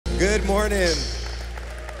Good morning.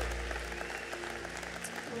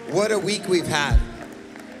 What a week we've had.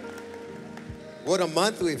 What a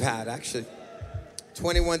month we've had, actually.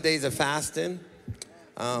 21 days of fasting.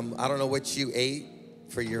 I don't know what you ate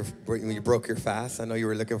when you broke your fast. I know you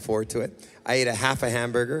were looking forward to it. I ate half a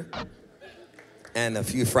hamburger and a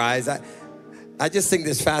few fries. I just think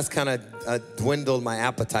this fast kind of dwindled my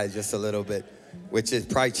appetite just a little bit, which has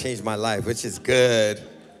probably changed my life, which is good.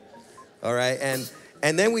 All right,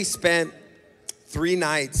 and then we spent 3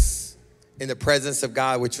 nights in the presence of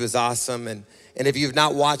God, which was awesome. And if you've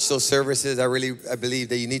not watched those services, I believe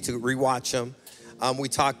that you need to rewatch them. We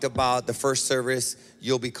talked about the first service,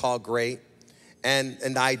 You'll Be Called Great. And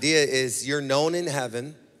the idea is you're known in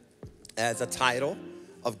heaven as a title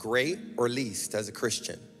of great or least as a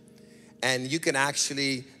Christian. And you can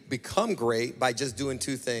actually become great by just doing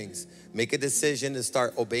 2 things. Make a decision to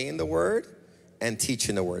start obeying the word and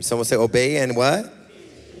teaching the word. Someone say obey and what?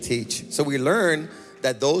 Teach. So we learn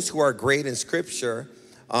that those who are great in scripture,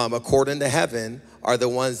 according to heaven, are the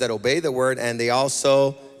ones that obey the word and they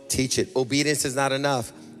also teach it. Obedience is not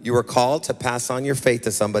enough. You are called to pass on your faith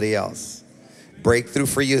to somebody else. Breakthrough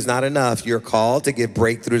for you is not enough. You're called to give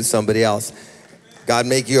breakthrough to somebody else. God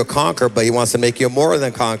make you a conqueror, but he wants to make you more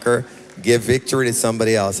than conqueror. Give victory to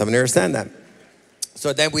somebody else. I mean, understand that.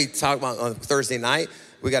 So then we talked about on Thursday night,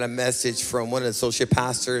 we got a message from one of the associate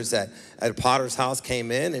pastors at Potter's house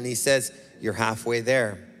came in and he says, you're halfway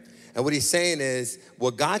there. And what he's saying is,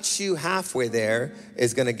 what got you halfway there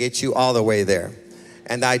is gonna get you all the way there.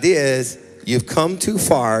 And the idea is, you've come too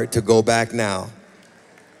far to go back now.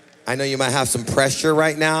 I know you might have some pressure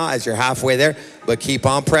right now as you're halfway there, but keep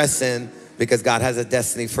on pressing because God has a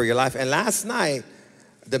destiny for your life. And last night,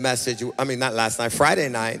 the message, Friday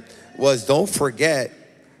night was don't forget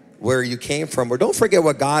where you came from or don't forget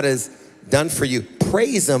what God has done for you.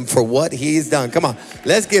 Praise him for what he's done. Come on,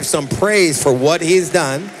 let's give some praise for what he's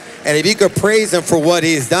done. And if you could praise him for what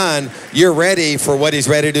he's done, you're ready for what he's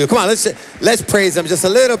ready to do. Come on, let's praise him just a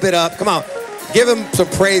little bit up. Come on, give him some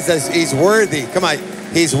praise as he's worthy. Come on,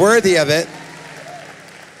 he's worthy of it.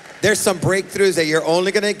 There's some breakthroughs that you're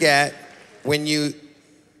only gonna get when you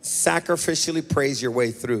sacrificially praise your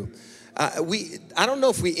way through. I don't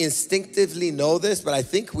know if we instinctively know this, but I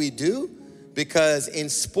think we do because in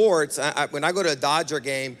sports, when I go to a Dodger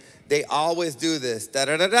game, they always do this.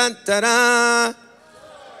 Da-da-da-da-da-da.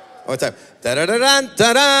 One time.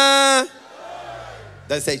 Da-da-da-da-da-da.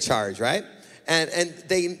 They say charge, right? And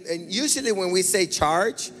usually when we say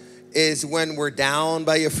charge is when we're down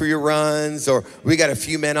by a few runs or we got a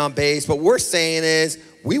few men on base. What we're saying is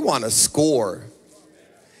we want to score.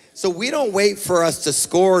 So we don't wait for us to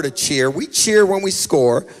score to cheer. We cheer when we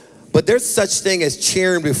score, but there's such thing as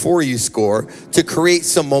cheering before you score to create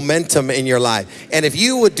some momentum in your life. And if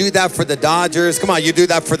you would do that for the Dodgers, come on, you do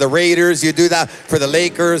that for the Raiders, you do that for the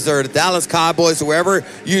Lakers or the Dallas Cowboys, whoever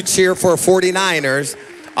you cheer for 49ers,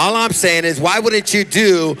 all I'm saying is why wouldn't you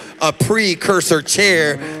do a precursor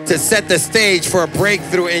cheer to set the stage for a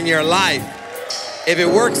breakthrough in your life? If it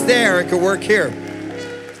works there, it could work here.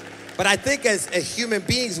 But I think as human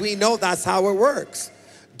beings, we know that's how it works.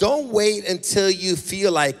 Don't wait until you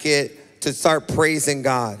feel like it to start praising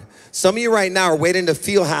God. Some of you right now are waiting to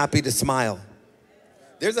feel happy to smile.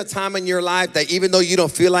 There's a time in your life that even though you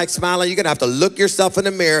don't feel like smiling, you're gonna have to look yourself in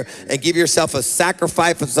the mirror and give yourself a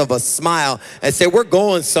sacrifice of a smile and say, we're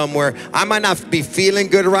going somewhere. I might not be feeling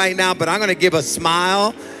good right now, but I'm gonna give a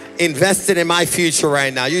smile invested in my future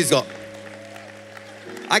right now. You just go,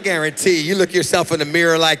 I guarantee you look yourself in the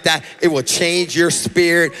mirror like that, it will change your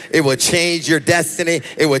spirit, it will change your destiny,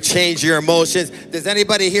 it will change your emotions. Does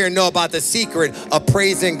anybody here know about the secret of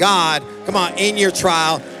praising God? Come on, in your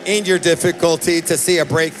trial, in your difficulty to see a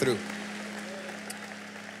breakthrough.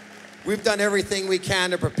 We've done everything we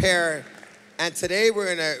can to prepare, and today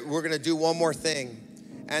we're gonna do one more thing.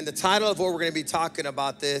 And the title of what we're gonna be talking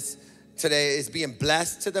about this today is being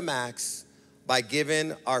blessed to the max by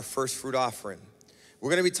giving our first fruit offering. We're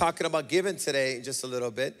gonna be talking about giving today in just a little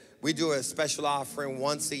bit. We do a special offering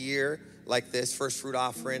once a year like this, first fruit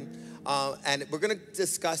offering. And we're gonna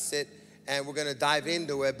discuss it and we're gonna dive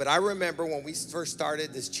into it. But I remember when we first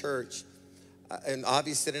started this church, and I'll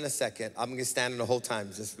be sitting in a second. I'm gonna stand the whole time,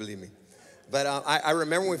 just believe me. But I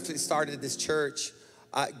remember when we started this church,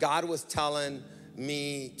 God was telling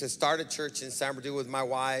me to start a church in San Bernardino with my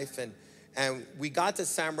wife. And we got to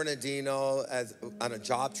San Bernardino on a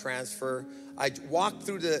job transfer. I walked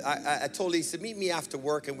through I told Liza, meet me after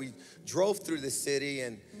work, and we drove through the city,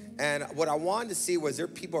 and what I wanted to see was there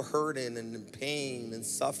people hurting and in pain and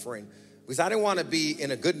suffering, because I didn't want to be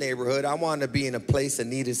in a good neighborhood. I wanted to be in a place that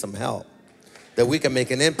needed some help. that we can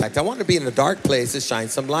make an impact. I want to be in a dark place to shine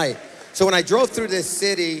some light. So when I drove through this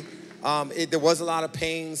city, there was a lot of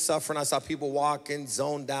pain, suffering. I saw people walking,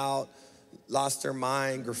 zoned out, lost their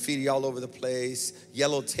mind, graffiti all over the place,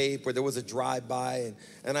 yellow tape where there was a drive-by.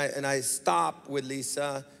 And I stopped with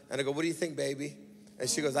Liza, and I go, what do you think, baby? And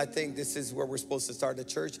she goes, I think this is where we're supposed to start a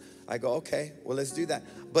church. I go, okay, well, let's do that.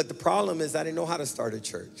 But the problem is I didn't know how to start a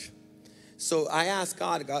church. So I asked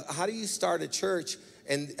God, how do you start a church?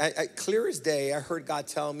 And clear as day, I heard God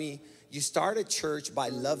tell me, you start a church by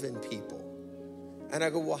loving people. And I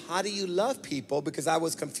go, well, how do you love people? Because I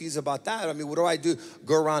was confused about that. I mean, what do I do?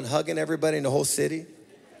 Go around hugging everybody in the whole city?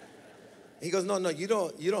 He goes, no, you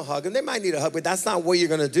don't hug them. They might need a hug, but that's not what you're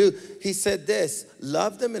going to do. He said this,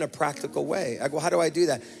 love them in a practical way. I go, how do I do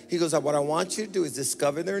that? He goes, what I want you to do is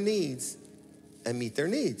discover their needs and meet their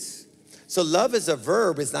needs. So love is a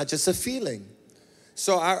verb. It's not just a feeling.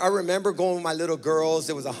 So I remember going with my little girls.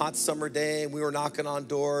 It was a hot summer day, and we were knocking on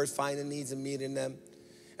doors, finding needs and meeting them.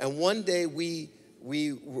 And one day we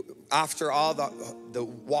after all the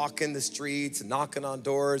walking the streets and knocking on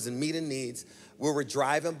doors and meeting needs, we were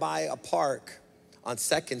driving by a park on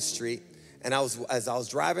 2nd Street. And as I was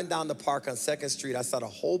driving down the park on 2nd Street, I saw a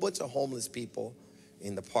whole bunch of homeless people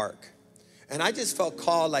in the park. And I just felt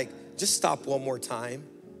called, like, just stop one more time,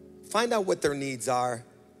 find out what their needs are,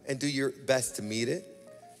 and do your best to meet it.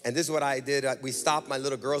 And this is what I did. We stopped my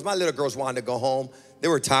little girls. My little girls wanted to go home. They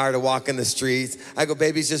were tired of walking the streets. I go,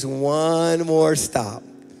 baby, it's just one more stop.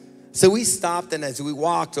 So we stopped, and as we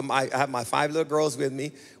walked, I have my 5 little girls with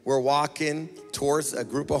me. We're walking towards a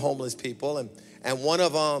group of homeless people, and one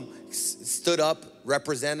of them stood up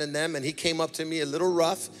representing them, and he came up to me a little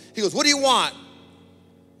rough. He goes, what do you want?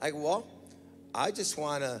 I go, well, I just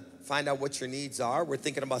want to find out what your needs are. We're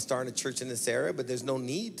thinking about starting a church in this area, but there's no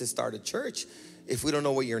need to start a church if we don't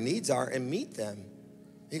know what your needs are, and meet them.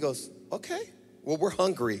 He goes, okay, well, we're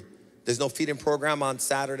hungry. There's no feeding program on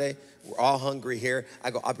Saturday. We're all hungry here. I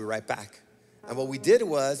go, I'll be right back. And what we did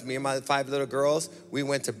was, me and my 5 little girls, we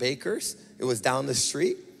went to Baker's. It was down the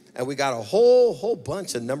street, and we got a whole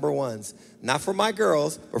bunch of number ones. Not for my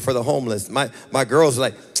girls, but for the homeless. My girls were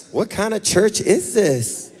like, what kind of church is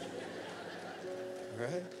this?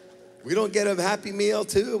 Right? We don't get a Happy Meal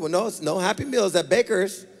too? Well, no, it's no Happy Meals at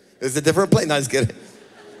Baker's. It's a different place. No, just kidding.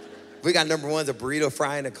 We got number ones, a burrito,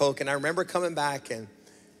 fry, and a Coke. And I remember coming back,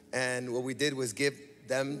 and what we did was give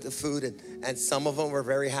them the food, and some of them were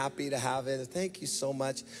very happy to have it. Thank you so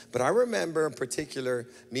much. But I remember in particular,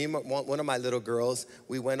 me and one of my little girls,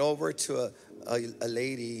 we went over to a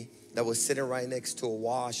lady that was sitting right next to a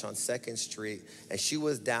wash on 2nd Street, and she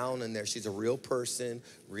was down in there. She's a real person,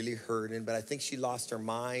 really hurting, but I think she lost her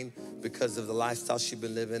mind because of the lifestyle she'd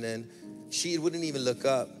been living in. She wouldn't even look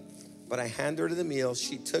up, but I handed her the meal.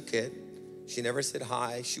 She took it. She never said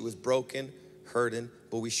hi. She was broken, hurting,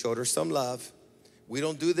 but we showed her some love. We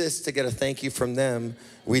don't do this to get a thank you from them.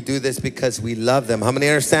 We do this because we love them. How many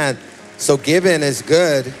understand? So giving is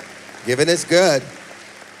good. Giving is good.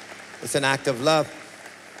 It's an act of love.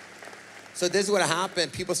 So this is what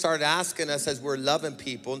happened. People started asking us as we're loving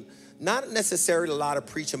people, not necessarily a lot of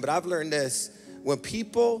preaching, but I've learned this. When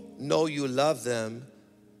people know you love them,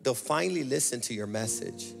 they'll finally listen to your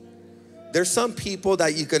message. There's some people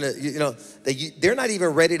that you're gonna, they're not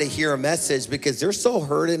even ready to hear a message because they're so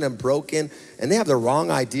hurting and broken, and they have the wrong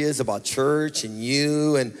ideas about church and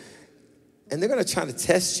you, and they're gonna try to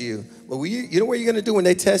test you. Well, you know what you're gonna do when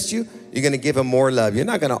they test you? You're gonna give them more love. You're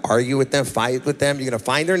not gonna argue with them, fight with them. You're gonna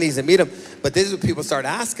find their needs and meet them. But this is what people start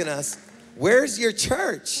asking us, where's your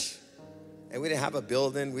church? And we didn't have a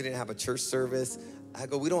building. We didn't have a church service. I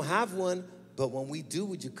go, we don't have one, but when we do,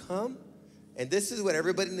 would you come? And this is what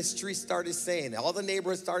everybody in the street started saying. All the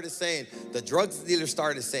neighborhoods started saying. The drug dealers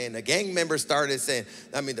started saying. The gang members started saying.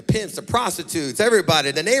 I mean, the pimps, the prostitutes,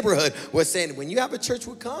 everybody, the neighborhood was saying, when you have a church,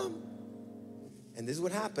 we'll come. And this is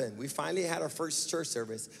what happened. We finally had our first church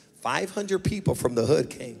service. 500 people from the hood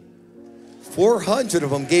came. 400 of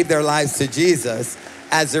them gave their lives to Jesus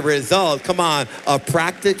as a result, come on, of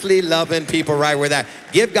practically loving people right where that.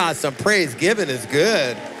 Give God some praise. Giving is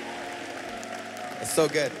good. It's so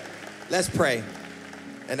good. Let's pray,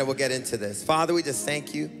 and then we'll get into this. Father, we just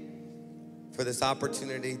thank you for this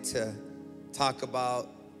opportunity to talk about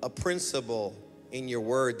a principle in your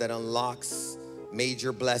word that unlocks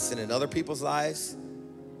major blessing in other people's lives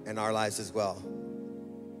and our lives as well.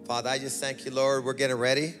 Father, I just thank you, Lord. We're getting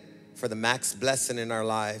ready for the max blessing in our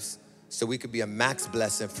lives so we could be a max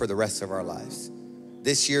blessing for the rest of our lives.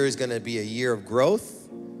 This year is going to be a year of growth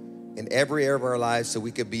in every area of our lives so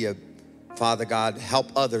we could be Father God, help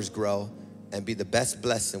others grow and be the best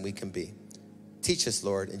blessing we can be. Teach us,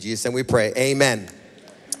 Lord. In Jesus' name we pray. Amen.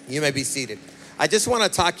 You may be seated. I just want to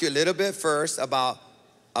talk to you a little bit first about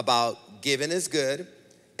giving is good.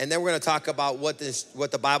 And then we're going to talk about what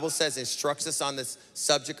the Bible says instructs us on this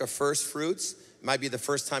subject of first fruits. It might be the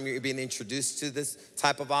first time you're being introduced to this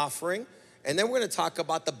type of offering. And then we're going to talk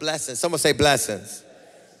about the blessings. Someone say blessings.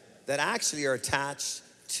 That actually are attached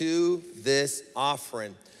to this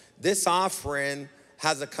offering. This offering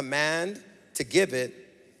has a command to give it,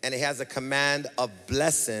 and it has a command of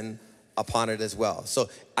blessing upon it as well. So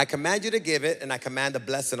I command you to give it, and I command a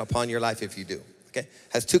blessing upon your life if you do. Okay,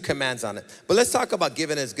 has two commands on it. But let's talk about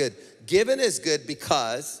giving is good. Giving is good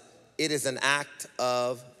because it is an act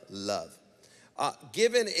of love.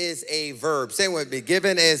 Giving is a verb. Say it with me.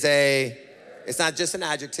 Giving is it's not just an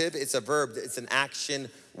adjective, it's a verb. It's an action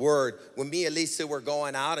word. When me and Liza were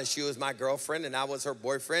going out and she was my girlfriend and I was her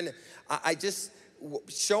boyfriend, I just,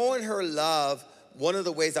 showing her love, one of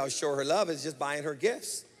the ways I would show her love is just buying her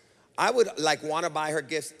gifts. I would want to buy her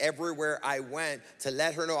gifts everywhere I went to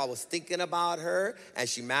let her know I was thinking about her and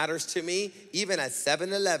she matters to me. Even at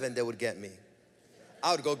 7-Eleven, they would get me.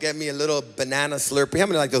 I would go get me a little banana Slurpee. How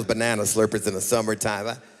many like those banana Slurpees in the summertime?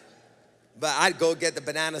 Huh? But I'd go get the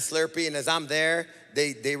banana Slurpee, and as I'm there,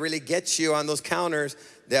 they really get you on those counters.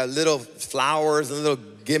 They have little flowers and little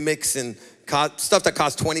gimmicks and stuff that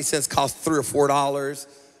costs 20 cents costs $3 or $4.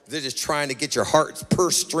 They're just trying to get your heart's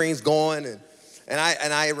purse strings going. And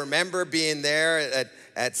I remember being there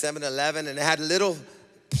at 7-Eleven, and it had little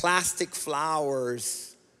plastic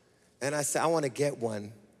flowers. And I said, I want to get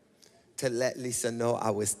one to let Liza know I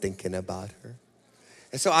was thinking about her.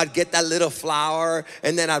 And so I'd get that little flower,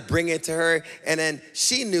 and then I'd bring it to her, and then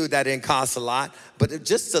she knew that didn't cost a lot, but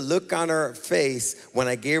just the look on her face when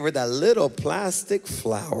I gave her that little plastic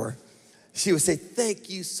flower, she would say, thank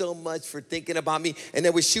you so much for thinking about me. And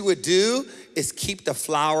then what she would do is keep the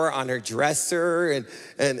flower on her dresser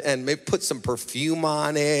and maybe put some perfume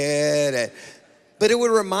on it. But it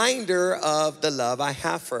would remind her of the love I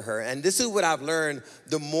have for her. And this is what I've learned.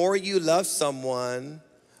 The more you love someone,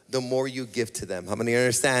 the more you give to them. How many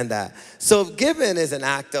understand that? So giving is an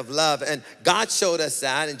act of love. And God showed us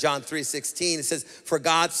that in John 3:16. It says, for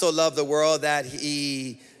God so loved the world that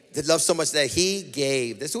he did love so much that he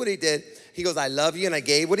gave. This is what he did. He goes, I love you, and I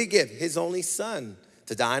gave. What did he give? His only son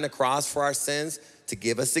to die on the cross for our sins, to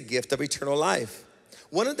give us the gift of eternal life.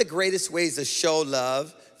 One of the greatest ways to show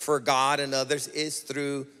love for God and others is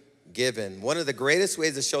through giving. One of the greatest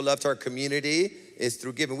ways to show love to our community is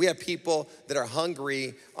through giving. We have people that are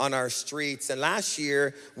hungry on our streets. And last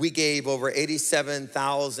year, we gave over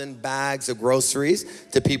 87,000 bags of groceries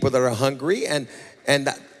to people that are hungry. And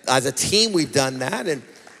as a team, we've done that.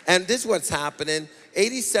 And this is what's happening.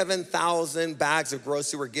 87,000 bags of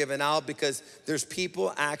groceries were given out because there's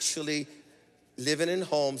people actually living in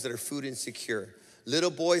homes that are food insecure. Little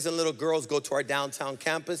boys and little girls go to our downtown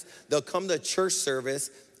campus. They'll come to church service,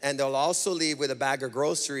 and they'll also leave with a bag of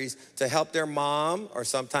groceries to help their mom, or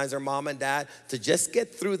sometimes their mom and dad, to just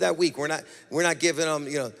get through that week. We're not giving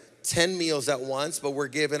them, 10 meals at once, but we're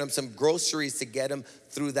giving them some groceries to get them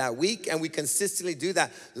through that week, and we consistently do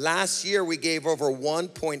that. Last year, we gave over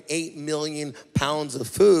 1.8 million pounds of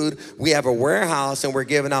food. We have a warehouse, and we're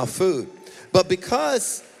giving out food. But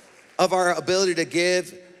because of our ability to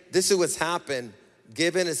give, this is what's happened.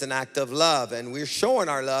 Giving is an act of love, and we're showing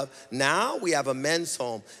our love. Now we have a men's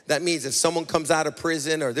home. That means if someone comes out of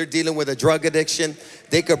prison or they're dealing with a drug addiction,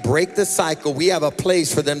 they could break the cycle. We have a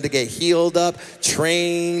place for them to get healed up,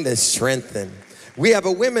 trained, and strengthened. We have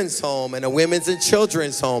a women's home and a women's and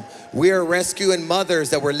children's home. We are rescuing mothers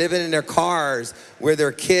that were living in their cars with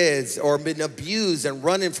their kids or been abused and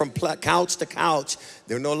running from couch to couch.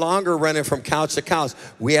 They're no longer running from couch to couch.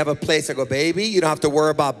 We have a place to go, baby, you don't have to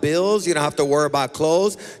worry about bills. You don't have to worry about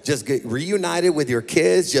clothes. Just get reunited with your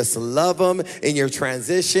kids. Just love them in your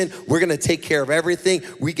transition. We're going to take care of everything.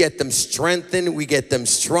 We get them strengthened. We get them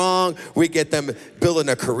strong. We get them building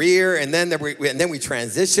a career. And then we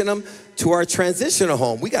transition them to our transitional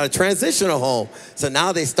home. We got a transitional home. So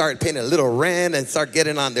now they start paying a little rent and start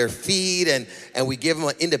getting on their feet, and we give them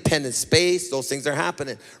an independent space. Those things are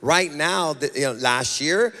happening. Right now, last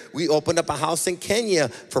year, we opened up a house in Kenya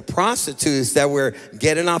for prostitutes that were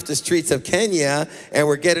getting off the streets of Kenya, and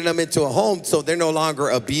we're getting them into a home so they're no longer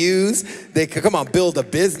abused. They could build a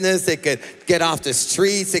business. They could get off the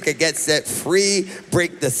streets. They could get set free,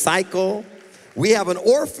 break the cycle. We have an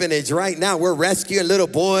orphanage right now. We're rescuing little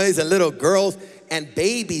boys and little girls and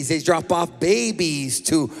babies. They drop off babies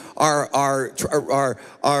to our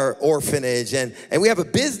orphanage. And we have a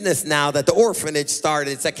business now that the orphanage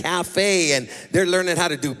started. It's a cafe, and they're learning how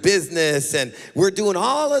to do business. And we're doing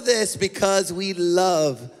all of this because we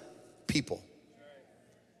love people.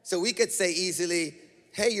 So we could say easily,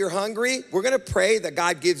 Hey, you're hungry? We're gonna pray that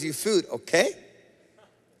God gives you food, okay?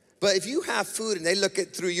 But if you have food and they look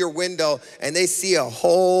at through your window and they see a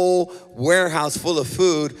whole warehouse full of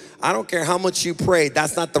food, I don't care how much you pray,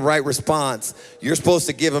 that's not the right response. You're supposed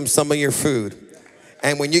to give them some of your food.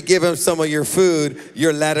 And when you give them some of your food,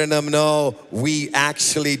 you're letting them know we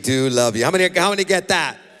actually do love you. How many get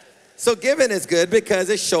that? So giving is good because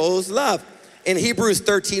it shows love. In Hebrews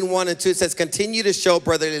 13:1-2, it says, continue to show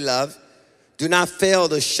brotherly love. Do not fail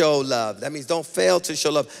to show love. That means don't fail to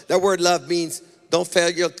show love. That word love means don't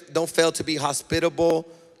fail to be hospitable,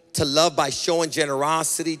 to love by showing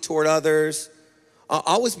generosity toward others.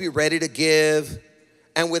 Always be ready to give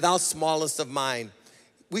and without smallness of mind.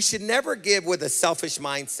 We should never give with a selfish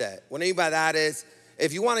mindset. What I mean by that is,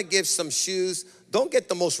 if you want to give some shoes, don't get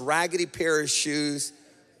the most raggedy pair of shoes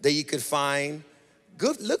that you could find.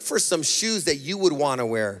 Go look for some shoes that you would want to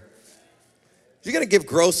wear. If you're going to give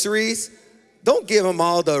groceries, don't give them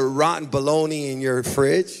all the rotten bologna in your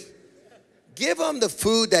fridge. Give them the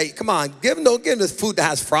food that, come on, don't give them the food that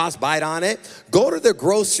has frostbite on it. Go to the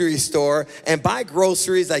grocery store and buy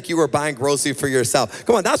groceries like you were buying groceries for yourself.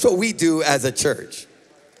 Come on, that's what we do as a church.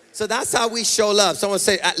 So that's how we show love. Someone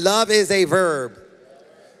say, love is a verb.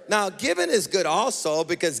 Now, giving is good also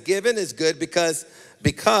because giving is good because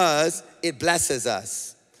it blesses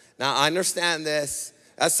us. Now, I understand this.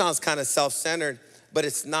 That sounds kind of self-centered, but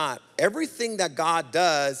it's not. Everything that God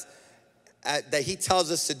does, that he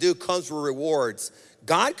tells us to do comes with rewards.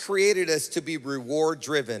 God created us to be reward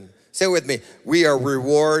driven. Say it with me. We are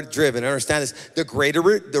reward driven. Understand this? The greater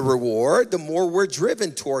the reward, the more we're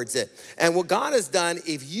driven towards it. And what God has done,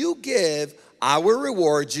 if you give, I will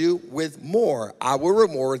reward you with more. I will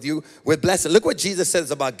reward you with blessing. Look what Jesus says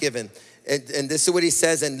about giving. And this is what he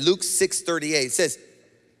says in Luke 6:38. It says,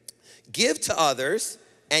 give to others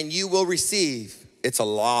and you will receive. It's a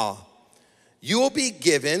law. You will be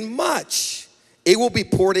given much. It will be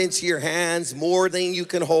poured into your hands more than you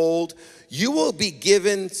can hold. You will be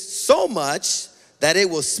given so much that it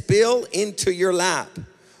will spill into your lap.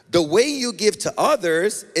 The way you give to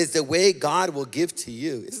others is the way God will give to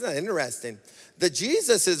you. Isn't that interesting? The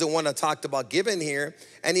Jesus is the one that talked about giving here.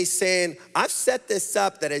 And he's saying, I've set this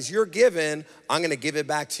up that as you're giving, I'm going to give it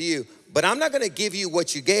back to you. But I'm not going to give you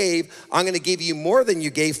what you gave. I'm going to give you more than you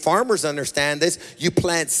gave. Farmers understand this. You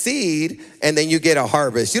plant seed and then you get a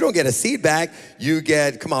harvest. You don't get a seed back. You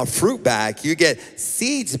get, fruit back. You get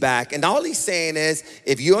seeds back. And all he's saying is,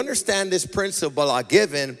 if you understand this principle of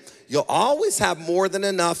giving, you'll always have more than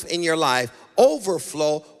enough in your life.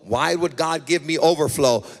 Overflow. Why would God give me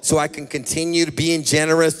overflow? So I can continue to being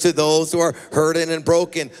generous to those who are hurting and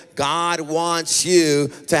broken. God wants you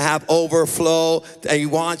to have overflow, and he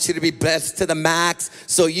wants you to be blessed to the max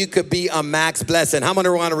so you could be a max blessing. How many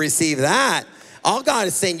want to receive that? All God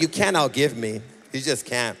is saying, you can't outgive me. You just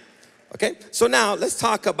can't. Okay? So now let's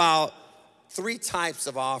talk about 3 types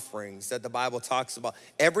of offerings that the Bible talks about.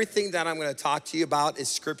 Everything that I'm going to talk to you about is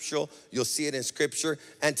scriptural. You'll see it in scripture.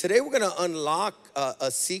 And today we're going to unlock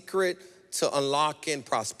a secret to unlocking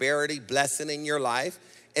prosperity, blessing in your life.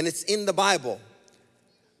 And it's in the Bible.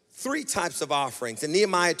 3 types of offerings in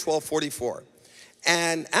Nehemiah 12:44.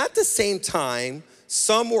 And at the same time,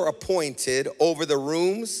 some were appointed over the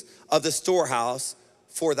rooms of the storehouse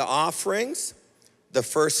for the offerings, the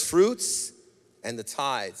first fruits, and the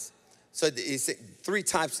tithes. So it's 3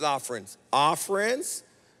 types of offerings. Offerings,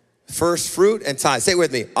 first fruit, and tithes. Say it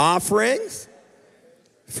with me. Offerings,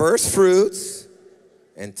 first fruits,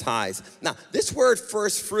 and tithes. Now, this word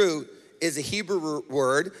first fruit is a Hebrew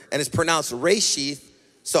word, and it's pronounced reshith.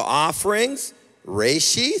 So offerings,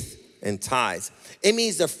 reshith, and tithes. It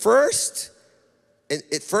means the first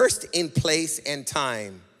in place and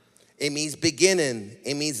time. It means beginning.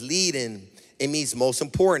 It means leading. It means most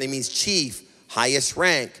important. It means chief, highest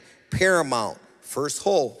rank, paramount, first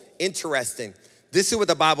whole. Interesting. This is what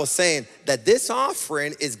the Bible's saying, that this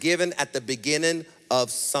offering is given at the beginning of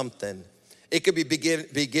something. It could be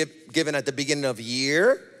given at the beginning of a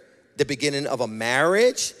year, the beginning of a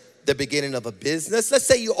marriage, the beginning of a business. Let's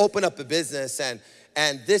say you open up a business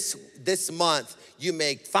and this month you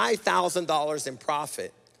make $5,000 in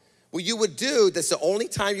profit. What you would do, that's the only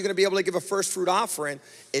time you're gonna be able to give a first fruit offering,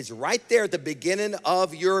 is right there at the beginning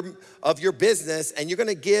of your business, and you're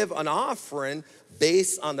gonna give an offering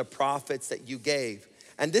based on the profits that you gave.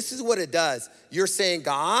 And this is what it does. You're saying,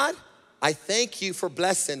 God, I thank you for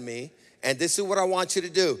blessing me, and this is what I want you to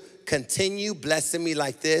do. Continue blessing me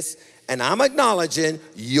like this, and I'm acknowledging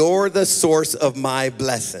you're the source of my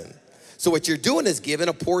blessing. So what you're doing is giving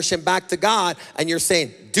a portion back to God, and you're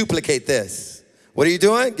saying, duplicate this. What are you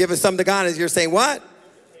doing? Giving something to God, and you're saying what?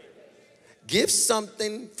 Give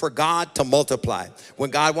something for God to multiply. When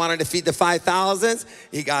God wanted to feed the 5,000,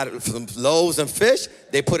 he got some loaves and fish.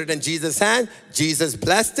 They put it in Jesus' hand. Jesus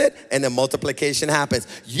blessed it, and then multiplication happens.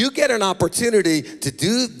 You get an opportunity to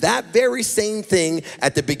do that very same thing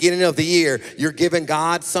at the beginning of the year. You're giving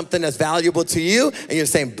God something that's valuable to you, and you're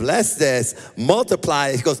saying, bless this,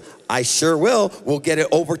 multiply. He goes, I sure will. We'll get it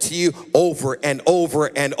over to you over and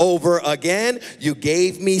over and over again. You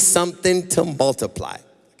gave me something to multiply.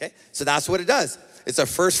 Okay, so that's what it does. It's our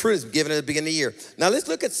first fruit. It's given at the beginning of the year. Now let's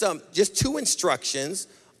look at just 2 instructions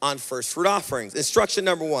on first fruit offerings. Instruction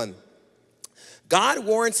number 1. God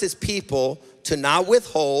warns his people to not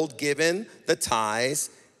withhold giving the tithes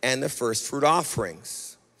and the first fruit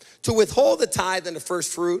offerings. To withhold the tithe and the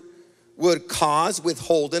first fruit would cause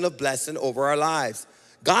withholding of blessing over our lives.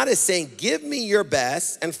 God is saying, give me your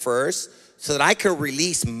best and first so that I can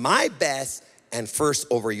release my best and first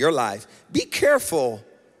over your life. Be careful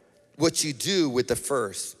what you do with the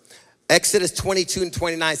first. Exodus 22 and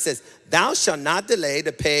 29 says, thou shalt not delay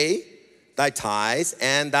to pay thy tithes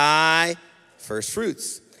and thy first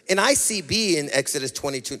fruits. In ICB in Exodus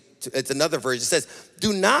 22, it's another version, it says,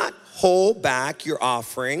 do not hold back your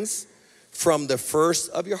offerings from the first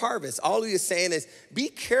of your harvest. All he is saying is, be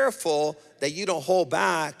careful that you don't hold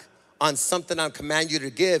back on something I'm commanding you to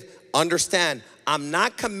give. Understand, I'm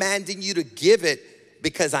not commanding you to give it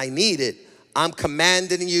because I need it. I'm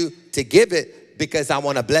commanding you to give it because I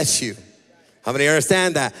want to bless you. How many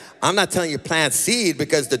understand that? I'm not telling you plant seed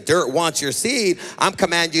because the dirt wants your seed. I'm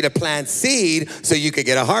commanding you to plant seed so you could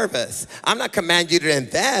get a harvest. I'm not commanding you to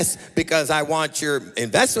invest because I want your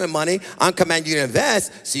investment money. I'm commanding you to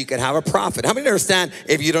invest so you can have a profit. How many understand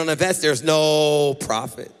if you don't invest, there's no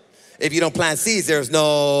profit? If you don't plant seeds, there's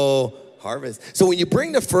no harvest. So when you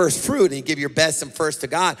bring the first fruit and you give your best and first to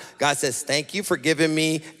God, God says, thank you for giving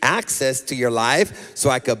me access to your life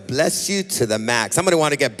so I could bless you to the max. Somebody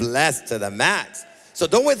want to get blessed to the max. So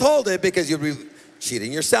don't withhold it because you'll be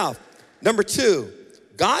cheating yourself. Number 2,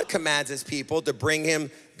 God commands his people to bring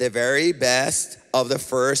him the very best of the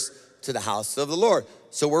first to the house of the Lord.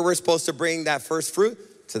 So where we're supposed to bring that first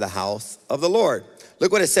fruit? To the house of the Lord.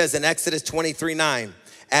 Look what it says in Exodus 23:9.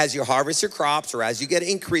 As you harvest your crops or as you get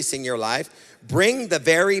increase in your life, bring the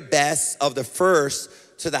very best of the first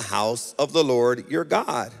to the house of the Lord your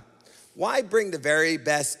God. Why bring the very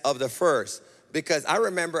best of the first? Because I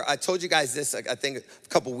remember, I told you guys this, I think a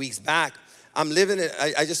couple weeks back. I'm living in,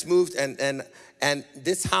 I just moved and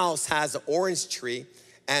this house has an orange tree,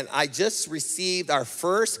 and I just received our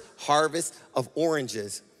first harvest of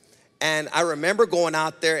oranges. And I remember going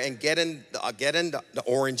out there and getting the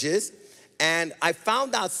oranges. And I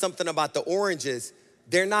found out something about the oranges.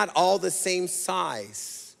 They're not all the same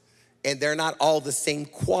size, and they're not all the same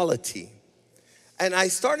quality. And I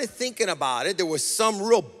started thinking about it. There was some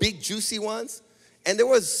real big, juicy ones, and there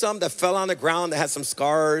was some that fell on the ground that had some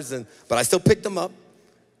scars, but I still picked them up.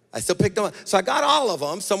 So I got all of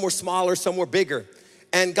them. Some were smaller, some were bigger.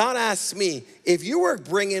 And God asked me, if you were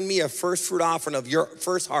bringing me a first fruit offering of your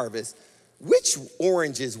first harvest, which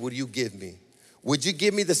oranges would you give me? Would you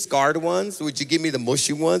give me the scarred ones? Would you give me the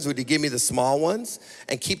mushy ones? Would you give me the small ones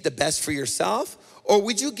and keep the best for yourself? Or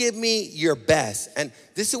would you give me your best? And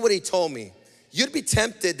this is what he told me. You'd be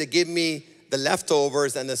tempted to give me the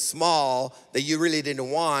leftovers and the small that you really didn't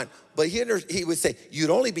want. But he would say, you'd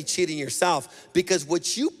only be cheating yourself, because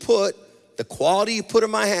what you put, the quality you put in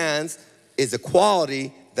my hands is the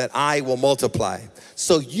quality that I will multiply.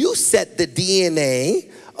 So you set the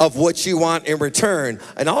DNA of what you want in return.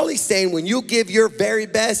 And all he's saying, when you give your very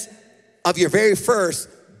best of your very first,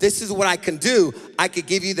 this is what I can do. I could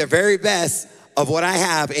give you the very best of what I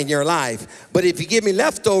have in your life. But if you give me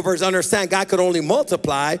leftovers, understand God could only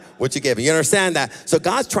multiply what you give me. You understand that? So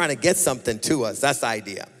God's trying to get something to us. That's the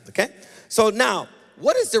idea, okay? So now,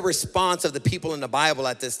 what is the response of the people in the Bible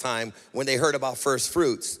at this time when they heard about first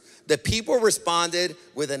fruits? The people responded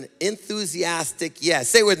with an enthusiastic yes.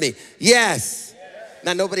 Say with me, yes.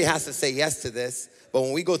 Now, nobody has to say yes to this, but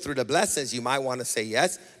when we go through the blessings, you might want to say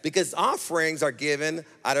yes, because offerings are given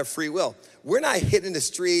out of free will. We're not hitting the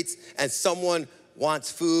streets and someone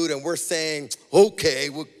wants food and we're saying, okay,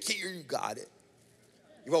 well, here, you got it.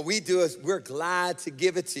 What we do is we're glad to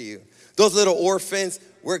give it to you. Those little orphans,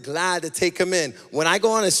 we're glad to take them in. When I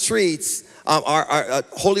go on the streets, our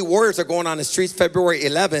Holy Warriors are going on the streets February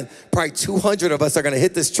 11th. Probably 200 of us are going to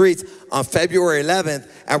hit the streets on February 11th,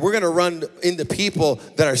 and we're going to run into people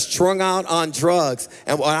that are strung out on drugs.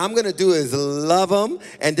 And what I'm going to do is love them,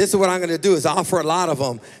 and this is what I'm going to do is offer a lot of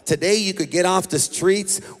them. Today, you could get off the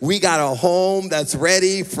streets. We got a home that's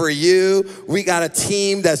ready for you. We got a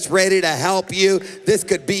team that's ready to help you. This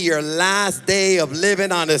could be your last day of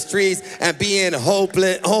living on the streets and being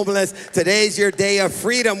homeless. Today's your day of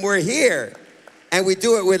freedom. We're here. And we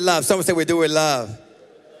do it with love. Someone say we do it with love.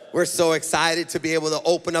 We're so excited to be able to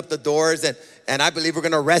open up the doors. And I believe we're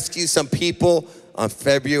going to rescue some people on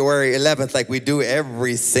February 11th like we do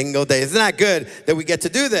every single day. Isn't that good that we get to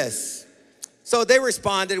do this? So they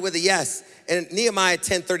responded with a yes. And Nehemiah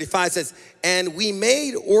 10:35 says, and we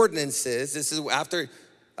made ordinances. This is after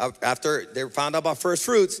they found out about first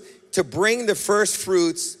fruits, to bring the first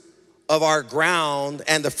fruits of our ground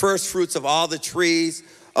and the first fruits of all the trees,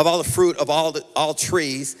 of all the fruit of all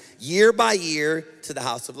trees, year by year to the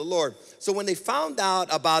house of the Lord. So when they found out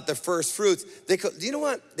about the first fruits, you know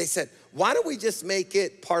what? They said, why don't we just make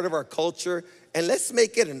it part of our culture, and let's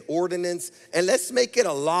make it an ordinance, and let's make it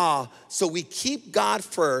a law, so we keep God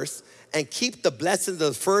first and keep the blessings of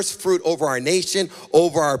the first fruit over our nation,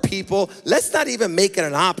 over our people. Let's not even make it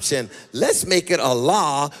an option. Let's make it a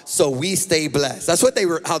law so we stay blessed. That's what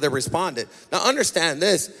how they responded. Now understand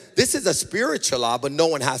this. This is a spiritual law, but no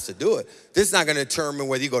one has to do it. This is not going to determine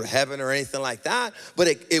whether you go to heaven or anything like that, but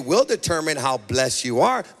it will determine how blessed you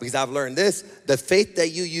are, because I've learned this. The faith that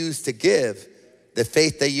you use to give, the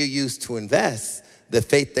faith that you use to invest, the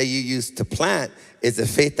faith that you use to plant is the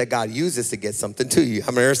faith that God uses to get something to you.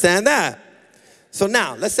 How many understand that? So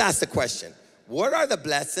now, let's ask the question. What are the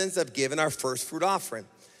blessings of giving our first fruit offering?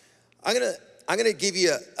 I'm gonna give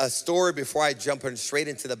you a story before I jump straight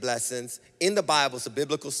into the blessings. In the Bible, it's a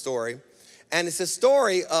biblical story. And it's a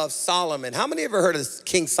story of Solomon. How many have ever heard of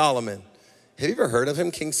King Solomon? Have you ever heard of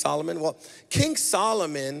him, King Solomon? Well, King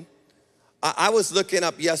Solomon, I was looking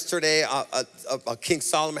up yesterday King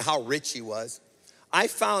Solomon, how rich he was. I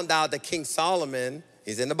found out that King Solomon,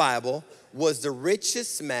 he's in the Bible, was the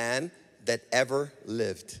richest man that ever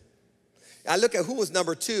lived. I look at who was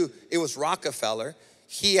number two. It was Rockefeller.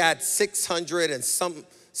 He had 600 and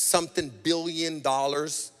something billion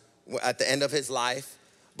dollars at the end of his life.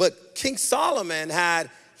 But King Solomon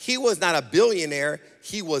he was not a billionaire,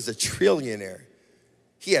 he was a trillionaire.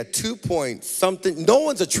 He had 2 point something. No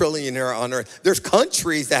one's a trillionaire on earth. There's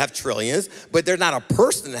countries that have trillions, but there's not a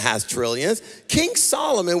person that has trillions. King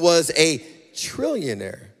Solomon was a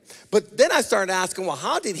trillionaire. But then I started asking, well,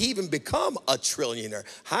 how did he even become a trillionaire?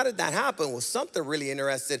 How did that happen? Well, something really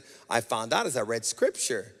interesting I found out as I read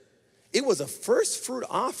scripture. It was a first fruit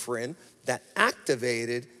offering that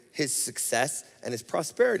activated his success and his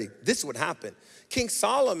prosperity. This is what happened. King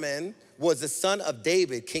Solomon was the son of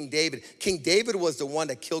David, King David. King David was the one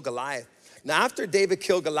that killed Goliath. Now, after David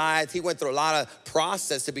killed Goliath, he went through a lot of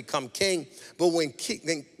process to become king. But when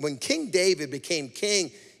King David became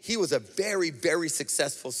king, he was a very, very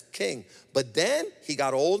successful king. But then he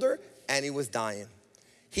got older and he was dying.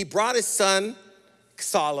 He brought his son,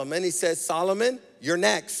 Solomon. He said, Solomon, you're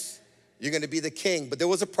next. You're going to be the king. But there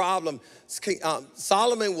was a problem.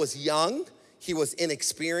 Solomon was young. He was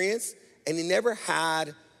inexperienced. And he never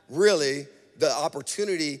had really the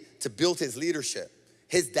opportunity to build his leadership.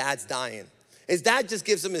 His dad's dying. His dad just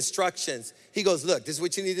gives him instructions. He goes, look, this is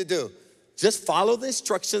what you need to do. Just follow the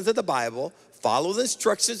instructions of the Bible, follow the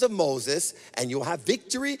instructions of Moses, and you'll have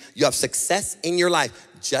victory, you'll have success in your life.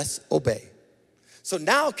 Just obey. So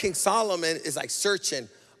now King Solomon is like searching.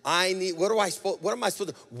 What am I supposed to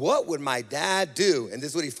do? What would my dad do? And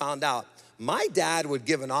this is what he found out. My dad would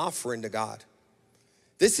give an offering to God.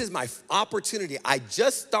 This is my opportunity. I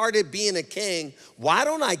just started being a king. Why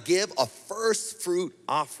don't I give a first fruit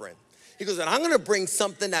offering? He goes, and I'm going to bring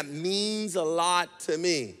something that means a lot to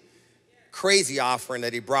me. Crazy offering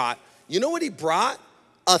that he brought. You know what he brought?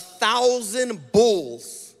 1,000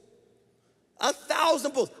 bulls.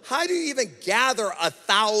 1,000 bulls. How do you even gather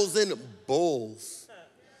 1,000 bulls?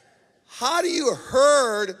 How do you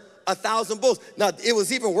herd 1,000 bulls? Now, it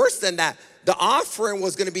was even worse than that. The offering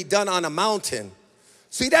was going to be done on a mountain.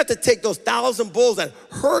 So you'd have to take those 1,000 bulls and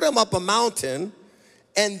herd them up a mountain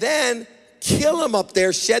and then kill them up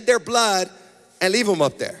there, shed their blood, and leave them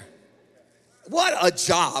up there. What a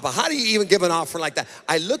job. How do you even give an offering like that?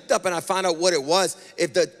 I looked up and I found out what it was.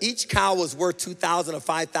 If each cow was worth 2,000 or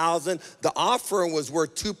 5,000, the offering was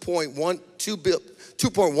worth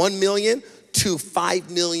 2.1 million to $5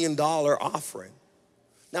 million offering.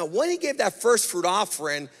 Now, when he gave that first fruit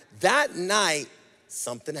offering, that night,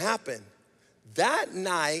 something happened. That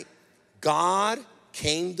night, God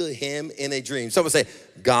came to him in a dream. Someone say,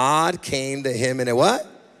 God came to him in a what?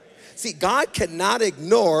 See, God cannot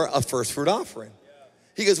ignore a first fruit offering.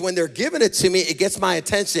 He goes, when they're giving it to me, it gets my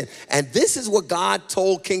attention. And this is what God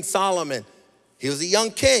told King Solomon. He was a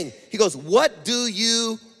young king. He goes, what do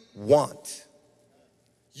you want?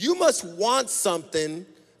 You must want something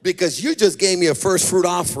because you just gave me a first fruit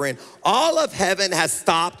offering. All of heaven has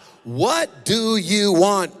stopped. What do you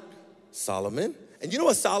want, Solomon? And you know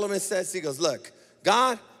what Solomon says? He goes, look,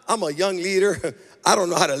 God, I'm a young leader. I don't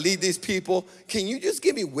know how to lead these people. Can you just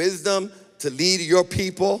give me wisdom to lead your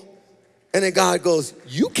people? And then God goes,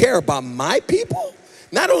 you care about my people?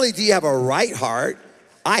 Not only do you have a right heart,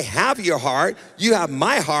 I have your heart, you have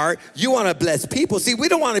my heart, you want to bless people. See, we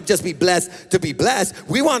don't want to just be blessed to be blessed.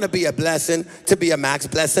 We want to be a blessing to be a max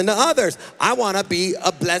blessing to others. I want to be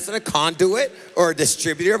a blessing, a conduit or a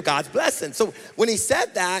distributor of God's blessing. So when he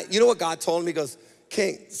said that, you know what God told him? He goes,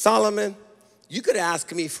 King Solomon, you could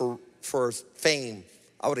ask me for fame.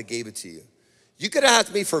 I would have gave it to you. You could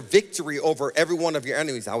ask me for victory over every one of your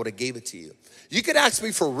enemies. I would have gave it to you. You could ask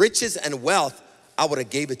me for riches and wealth. I would have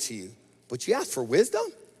gave it to you. But you asked for wisdom?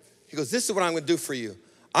 He goes, this is what I'm going to do for you.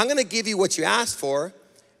 I'm going to give you what you asked for,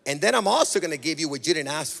 and then I'm also going to give you what you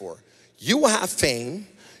didn't ask for. You will have fame.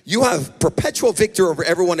 You have perpetual victory over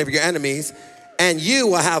every one of your enemies, and you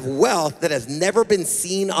will have wealth that has never been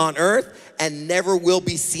seen on earth and never will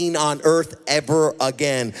be seen on earth ever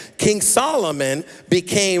again. King Solomon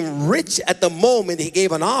became rich at the moment he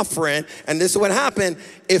gave an offering, and this is what happened.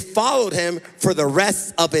 It followed him for the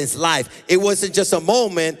rest of his life. It wasn't just a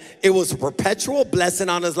moment, it was a perpetual blessing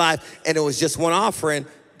on his life, and it was just one offering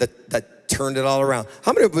that turned it all around.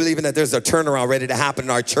 How many are believing that there's a turnaround ready to happen in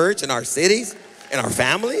our church, in our cities, in our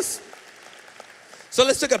families? So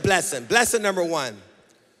let's look at blessing. Blessing number one.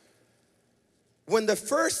 When the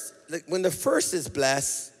first is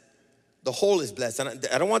blessed, the whole is blessed. And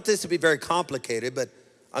I don't want this to be very complicated, but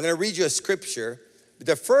I'm going to read you a scripture.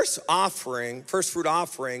 The first fruit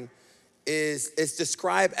offering is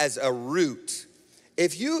described as a root.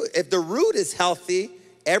 If the root is healthy,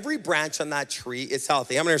 every branch on that tree is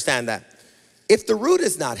healthy. I'm going to understand that. If the root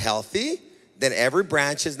is not healthy, then every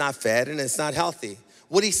branch is not fed and it's not healthy.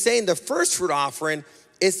 What he's saying, the first fruit offering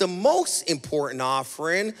is the most important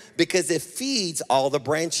offering because it feeds all the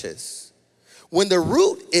branches. When the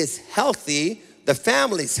root is healthy, the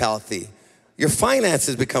family's healthy. Your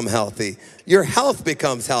finances become healthy. Your health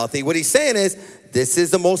becomes healthy. What he's saying is, this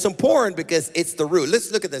is the most important because it's the root.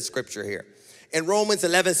 Let's look at the scripture here. In Romans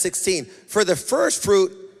 11:16, for the first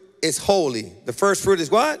fruit is holy. The first fruit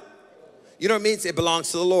is what? You know what it means? It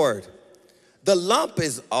belongs to the Lord. The lump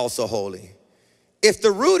is also holy. If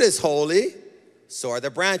the root is holy, so are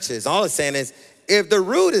the branches. All it's saying is, if the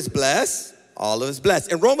root is blessed, all of it is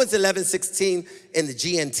blessed. In Romans 11:16 in the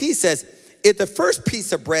GNT says, if the first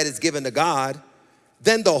piece of bread is given to God,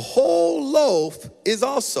 then the whole loaf is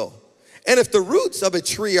also. And if the roots of a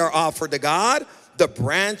tree are offered to God, the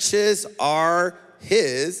branches are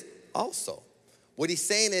his also. What he's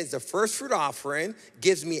saying is the first fruit offering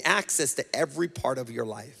gives me access to every part of your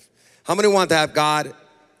life. How many want to have God?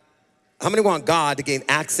 How many want God to gain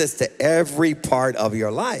access to every part of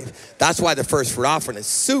your life? That's why the first fruit offering is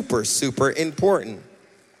super, super important.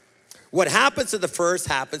 What happens to the first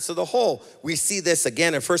happens to the whole. We see this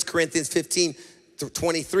again in 1 Corinthians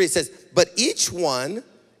 15:23. It says, but each one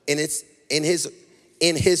in his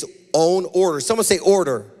own order. Someone say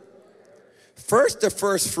order. First the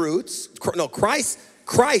first fruits. No, Christ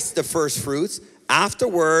the first fruits.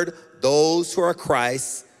 Afterward, those who are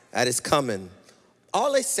Christ at his coming.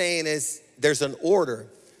 All it's saying is there's an order.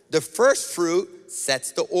 The first fruit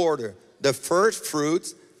sets the order. The first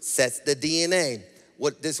fruits sets the DNA.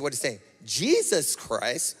 This is what it's saying. Jesus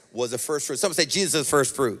Christ was the first fruit. Someone say Jesus is the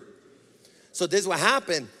first fruit. So this is what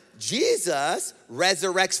happened. Jesus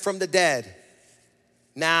resurrects from the dead.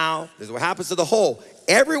 Now, this is what happens to the whole.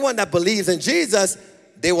 Everyone that believes in Jesus,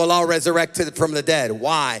 they will all resurrect from the dead.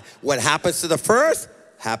 Why? What happens to the first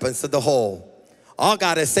happens to the whole. All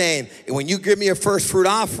God is saying, when you give me a first fruit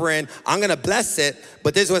offering, I'm going to bless it,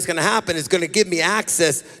 but this is what's going to happen. It's going to give me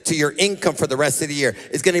access to your income for the rest of the year.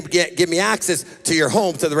 It's going to give me access to your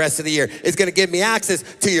home for the rest of the year. It's going to give me access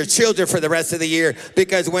to your children for the rest of the year,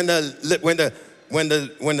 because when the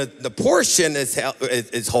portion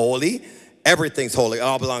is holy, everything's holy. It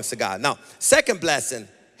all belongs to God. Now, second blessing,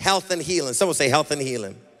 health and healing. Someone say health and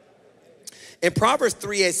healing. In Proverbs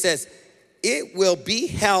 3, it says, it will be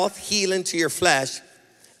health, healing to your flesh,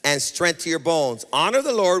 and strength to your bones. Honor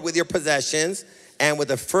the Lord with your possessions and with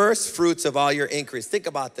the first fruits of all your increase. Think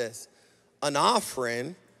about this. An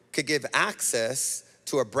offering could give access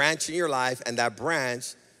to a branch in your life, and that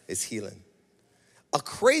branch is healing.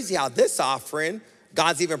 Crazy how this offering,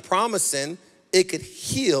 God's even promising it could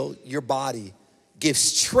heal your body, give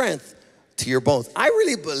strength to your bones. I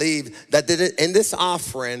really believe that in this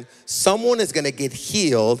offering, someone is gonna get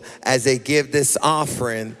healed as they give this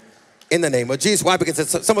offering in the name of Jesus. Why? Because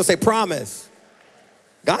someone say promise.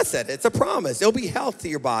 God said it's a promise. It'll be health to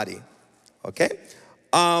your body, okay?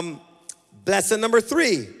 Blessing number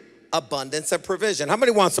 3, abundance and provision. How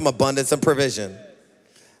many want some abundance and provision?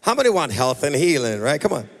 How many want health and healing, right?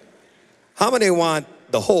 Come on. How many want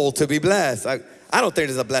the whole to be blessed? I don't think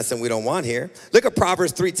there's a blessing we don't want here. Look at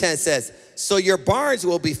Proverbs 3:10 says, so your barns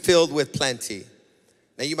will be filled with plenty.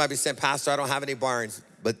 Now you might be saying, Pastor, I don't have any barns.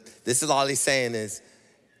 But this is all he's saying is,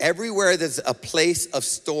 everywhere there's a place of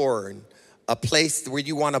storing, a place where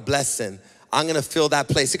you want a blessing, I'm gonna fill that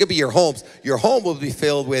place. It could be your homes. Your home will be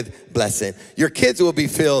filled with blessing. Your kids will be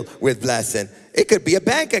filled with blessing. It could be a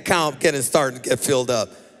bank account getting started to get filled up.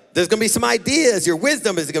 There's gonna be some ideas. Your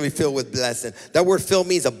wisdom is gonna be filled with blessing. That word fill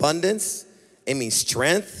means abundance. It means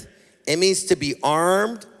strength. It means to be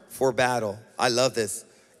armed for battle. I love this.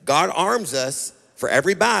 God arms us for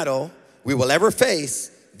every battle we will ever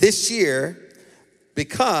face this year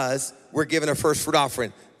because we're given a first fruit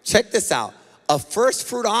offering. Check this out. A first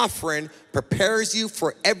fruit offering prepares you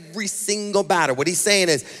for every single battle. What he's saying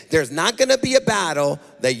is there's not gonna be a battle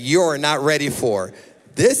that you're not ready for.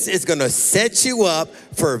 This is gonna set you up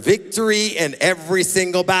for victory in every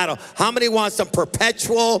single battle. How many want some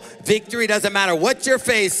perpetual victory? Doesn't matter what you're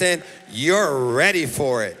facing, you're ready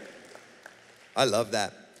for it. I love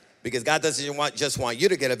that. Because God doesn't just want you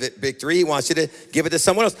to get a victory. He wants you to give it to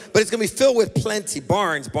someone else. But it's gonna be filled with plenty.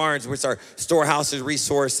 Barns, which are storehouses,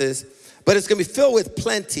 resources. But it's gonna be filled with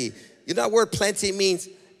plenty. You know that word plenty means,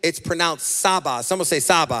 it's pronounced Saba. Someone say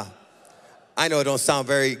Saba. I know it don't sound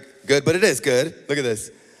very good, but it is good. Look at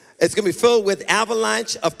this. It's gonna be filled with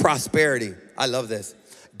avalanche of prosperity. I love this.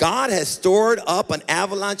 God has stored up an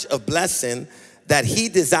avalanche of blessing that he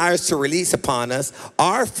desires to release upon us.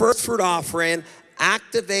 Our first fruit offering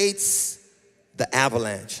activates the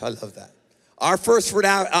avalanche. I love that. Our first fruit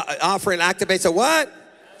offering activates a what?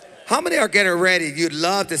 How many are getting ready? You'd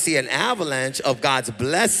love to see an avalanche of God's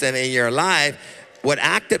blessing in your life. What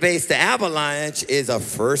activates the avalanche is a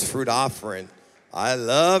first fruit offering. I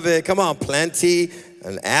love it. Come on, plenty,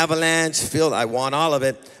 an avalanche filled. I want all of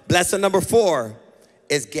it. Blessing number 4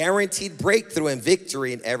 is guaranteed breakthrough and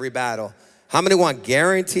victory in every battle. How many want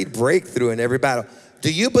guaranteed breakthrough in every battle?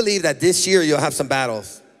 Do you believe that this year you'll have some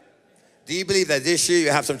battles? Do you believe that this year you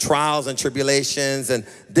have some trials and tribulations and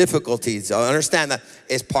difficulties? So understand that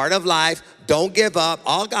it's part of life. Don't give up.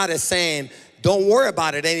 All God is saying, don't worry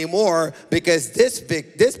about it anymore, because this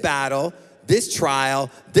battle, this trial,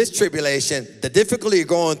 this tribulation, the difficulty you're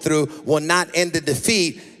going through will not end in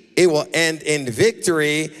defeat. It will end in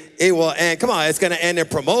victory. It will end, come on, it's gonna end in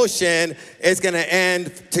promotion. It's gonna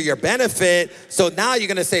end to your benefit. So now you're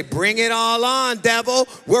gonna say, bring it all on, devil.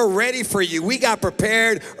 We're ready for you. We got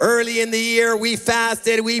prepared early in the year. We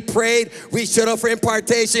fasted, we prayed, we showed up for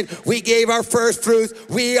impartation. We gave our first fruits.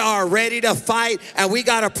 We are ready to fight, and we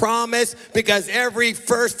got a promise, because every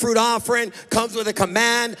first fruit offering comes with a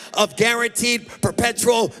command of guaranteed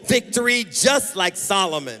perpetual victory, just like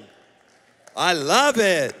Solomon. I love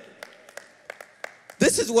it.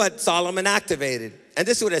 This is what Solomon activated. And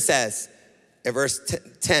this is what it says in verse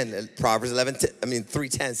 10, Proverbs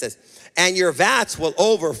 3:10 says, and your vats will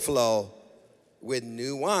overflow with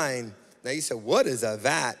new wine. Now you said, what is a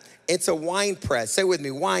vat? It's a wine press. Say with me,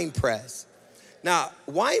 wine press. Now,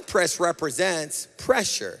 wine press represents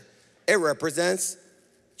pressure. It represents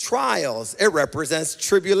trials. It represents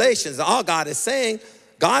tribulations. All God is saying,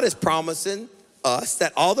 God is promising us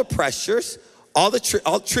that all the pressures, all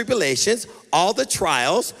tribulations, all the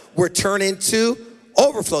trials will turn into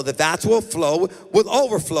overflow. The vats will flow with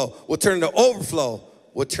overflow. Will turn into overflow.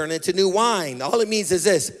 Will turn into new wine. All it means is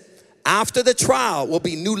this: after the trial will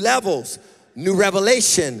be new levels, new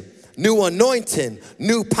revelation, new anointing,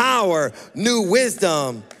 new power, new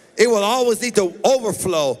wisdom. It will always lead to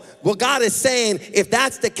overflow. Well, God is saying, if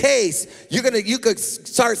that's the case, you could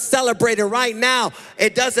start celebrating right now.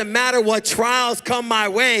 It doesn't matter what trials come my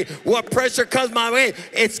way, what pressure comes my way.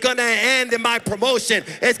 It's gonna end in my promotion.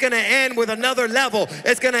 It's gonna end with another level.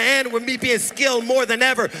 It's gonna end with me being skilled more than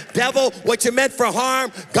ever. Devil, what you meant for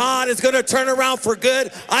harm, God is gonna turn around for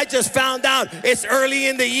good. I just found out it's early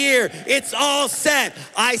in the year. It's all set.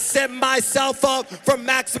 I set myself up for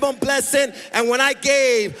maximum blessing, and when I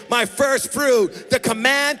gave my first fruit. The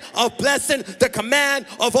command of blessing, the command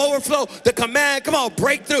of overflow, the command, come on,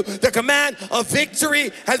 breakthrough, the command of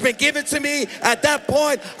victory has been given to me. At that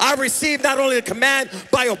point, I received not only the command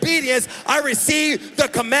by obedience, I received the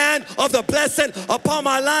command of the blessing upon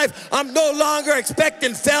my life. I'm no longer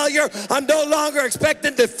expecting failure. I'm no longer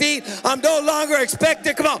expecting defeat. I'm no longer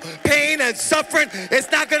expecting, come on, pain and suffering.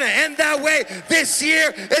 It's not going to end that way. This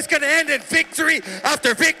year, it's going to end in victory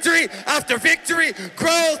after victory after victory,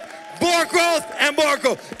 growth, and more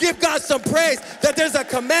growth. Give God some praise that there's a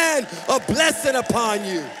command of blessing upon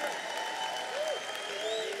you.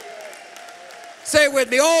 Say it with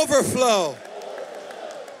me, overflow.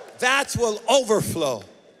 That's will overflow.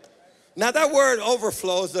 Now that word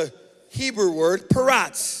overflow is the Hebrew word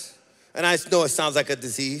paratz. And I know it sounds like a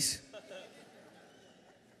disease.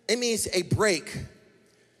 It means a break.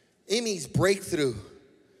 It means breakthrough.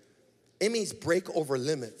 It means break over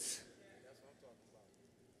limits.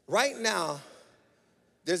 Right now,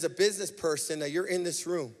 there's a business person that you're in this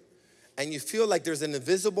room and you feel like there's an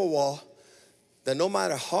invisible wall that no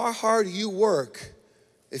matter how hard you work,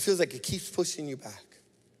 it feels like it keeps pushing you back.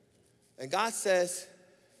 And God says,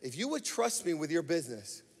 if you would trust me with your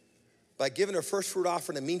business by giving a first fruit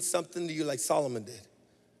offering that means something to you like Solomon did,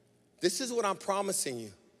 this is what I'm promising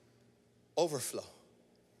you, overflow.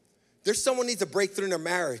 There's someone needs a breakthrough in their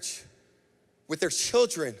marriage, with their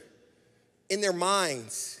children, in their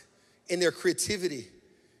minds, in their creativity,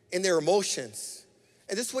 in their emotions.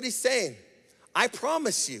 And this is what he's saying. I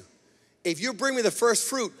promise you, if you bring me the first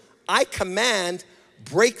fruit, I command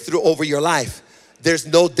breakthrough over your life. There's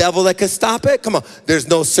no devil that can stop it. Come on. There's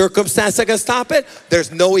no circumstance that can stop it.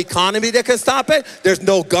 There's no economy that can stop it. There's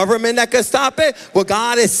no government that can stop it. Well,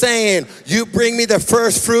 God is saying, you bring me the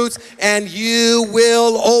first fruits and you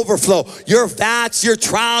will overflow. Your vats, your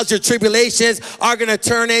trials, your tribulations are going to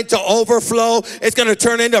turn into overflow. It's going to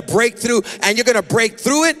turn into breakthrough, and you're going to break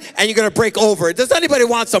through it and you're going to break over it. Does anybody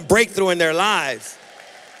want some breakthrough in their lives?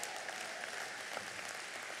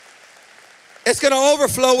 It's going to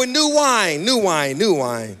overflow with new wine, new wine, new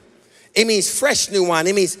wine. It means fresh new wine.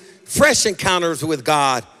 It means fresh encounters with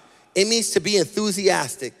God. It means to be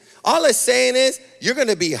enthusiastic. All it's saying is you're going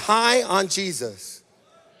to be high on Jesus.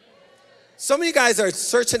 Some of you guys are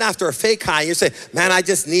searching after a fake high. You say, man, I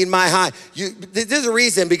just need my high. There's a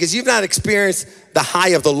reason, because you've not experienced the high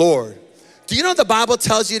of the Lord. Do you know the Bible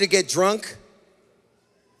tells you to get drunk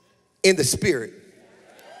in the Spirit?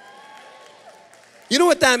 You know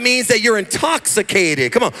what that means? That you're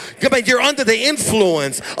intoxicated. Come on. You're under the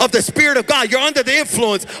influence of the Spirit of God. You're under the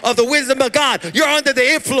influence of the wisdom of God. You're under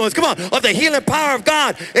the influence, come on, of the healing power of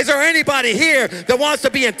God. Is there anybody here that wants to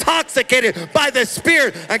be intoxicated by the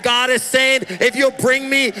Spirit? And God is saying, if you'll bring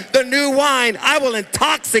me the new wine, I will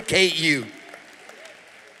intoxicate you.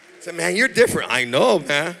 Say, man, you're different. I know,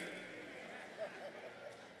 man.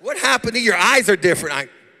 What happened to your eyes are different?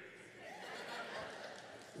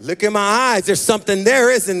 Look in my eyes. There's something there,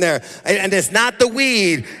 isn't there? And it's not the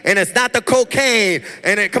weed, and it's not the cocaine,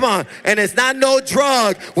 and come on, and it's not no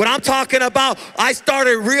drug. What I'm talking about, I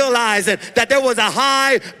started realizing that there was a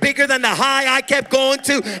high bigger than the high I kept going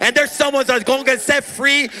to, and there's someone that's going to get set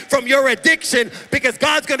free from your addiction, because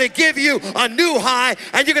God's going to give you a new high,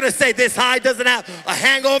 and you're going to say, this high doesn't have a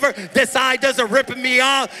hangover. This high doesn't rip me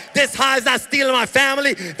off. This high is not stealing my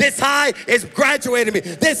family. This high is graduating me.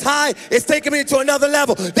 This high is taking me to another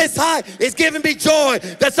level. This high is giving me joy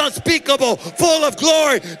that's unspeakable, full of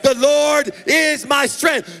glory. The Lord is my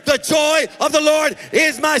strength. The joy of the Lord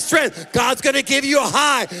is my strength. God's going to give you a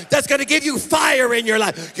high that's going to give you fire in your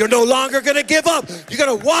life. You're no longer going to give up. You're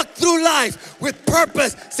going to walk through life with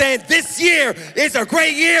purpose, saying this year is a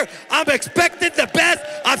great year. I'm expecting the best.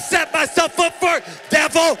 I've set myself up for it.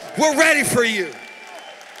 Devil, we're ready for you.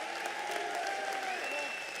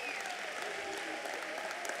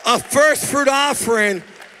 A first fruit offering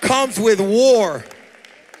comes with war.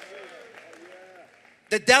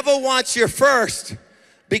 The devil wants your first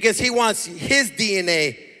because he wants his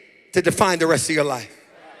DNA to define the rest of your life.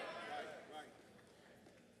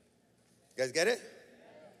 You guys get it?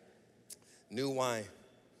 New wine.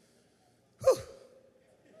 Whew.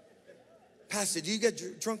 Pastor, do you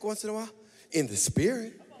get drunk once in a while? In the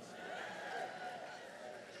Spirit.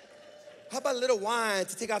 How about a little wine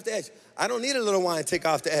to take off the edge? I don't need a little wine to take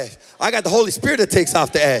off the edge. I got the Holy Spirit that takes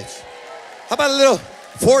off the edge. How about a little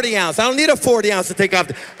 40 ounce? I don't need a 40 ounce to take off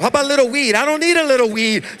the edge. How about a little weed? I don't need a little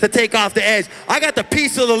weed to take off the edge. I got the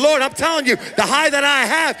peace of the Lord. I'm telling you, the high that I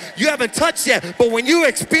have, you haven't touched yet. But when you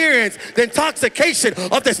experience the intoxication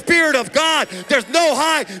of the Spirit of God, there's no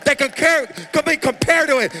high that can be compared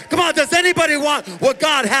to it. Come on, does anybody want what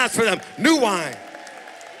God has for them? New wine.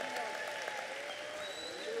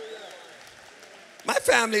 My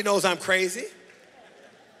family knows I'm crazy.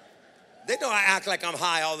 They know I act like I'm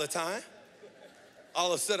high all the time.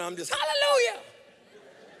 All of a sudden, I'm just, hallelujah.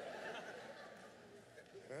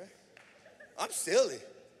 Right? I'm silly.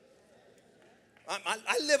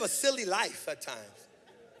 I live a silly life at times.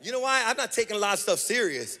 You know why? I'm not taking a lot of stuff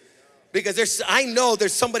serious. Because I know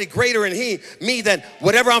there's somebody greater in me than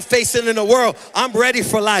whatever I'm facing in the world. I'm ready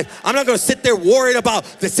for life. I'm not going to sit there worried about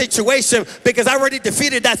the situation because I already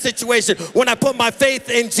defeated that situation when I put my faith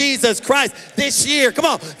in Jesus Christ. This year, come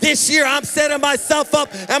on, this year I'm setting myself up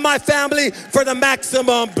and my family for the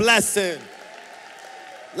maximum blessing.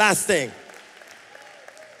 Last thing.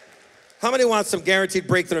 How many want some guaranteed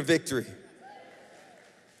breakthrough and victory?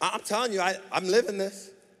 I'm telling you, I'm living this.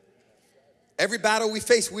 Every battle we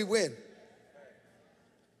face, we win.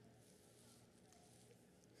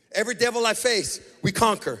 Every devil I face, we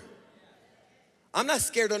conquer. I'm not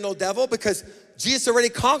scared of no devil because Jesus already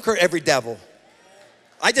conquered every devil.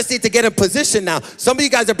 I just need to get in position now. Some of you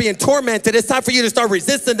guys are being tormented. It's time for you to start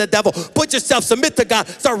resisting the devil. Put yourself, submit to God,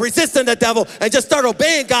 start resisting the devil, and just start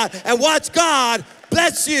obeying God and watch God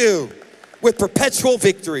bless you with perpetual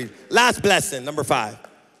victory. Last blessing, number 5.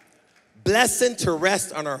 Blessing to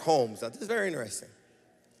rest on our homes. Now, this is very interesting.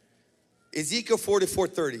 Ezekiel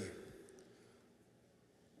 44:30.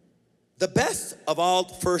 The best of all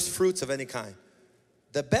first fruits of any kind.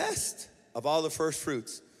 The best of all the first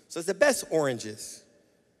fruits. So it's the best oranges.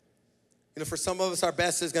 You know, for some of us, our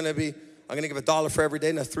best is going to be, I'm going to give $1 for every day,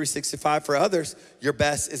 and that's $3.65. For others, your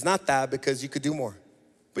best is not that because you could do more.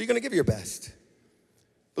 But you're going to give your best.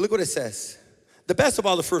 But look what it says. The best of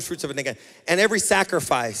all the first fruits of any kind. And every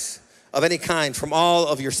sacrifice of any kind from all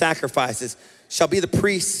of your sacrifices shall be the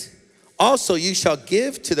priest. Also you shall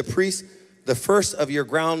give to the priest the first of your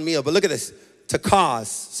ground meal. But look at this, to cause.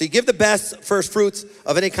 So you give the best first fruits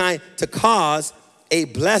of any kind to cause a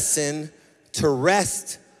blessing to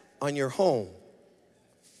rest on your home.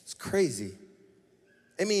 It's crazy.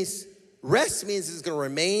 It means, rest means it's gonna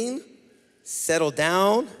remain, settle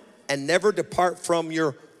down, and never depart from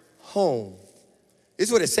your home. This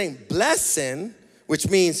is what it's saying. Blessing, which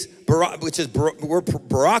means,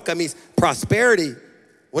 baraka means prosperity,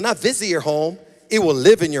 will not visit your home, it will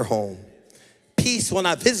live in your home. Peace will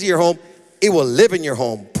not visit your home, it will live in your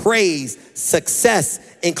home. Praise, success,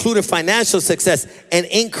 including financial success and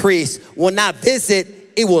increase, will not visit,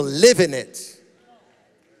 it will live in it.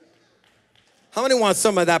 How many want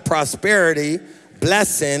some of that prosperity,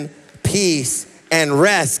 blessing, peace, and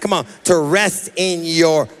rest? Come on, to rest in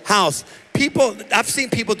your house. People, I've seen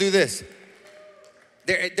people do this.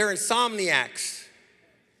 They're insomniacs.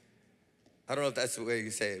 I don't know if that's the way you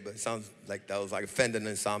say it, but it sounds like that was like offending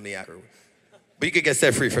an insomniac. But you could get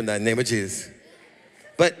set free from that in the name of Jesus.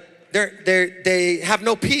 But they have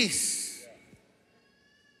no peace.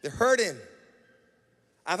 They're hurting.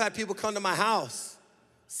 I've had people come to my house,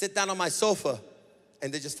 sit down on my sofa,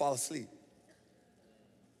 and they just fall asleep.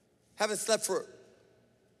 Haven't slept for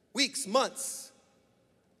weeks, months.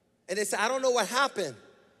 And they say, I don't know what happened.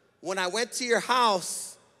 When I went to your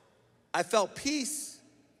house, I felt peace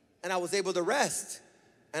and I was able to rest.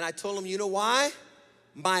 And I told them, you know why?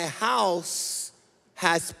 My house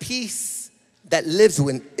has peace that lives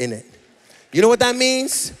in it. You know what that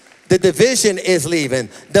means? The division is leaving.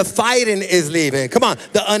 The fighting is leaving. Come on.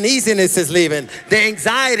 The uneasiness is leaving. The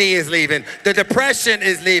anxiety is leaving. The depression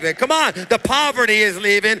is leaving. Come on. The poverty is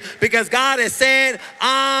leaving because God is saying,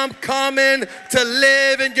 I'm coming to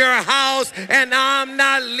live in your house and I'm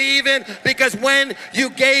not leaving because when you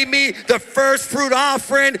gave me the first fruit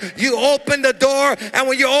offering, you opened the door, and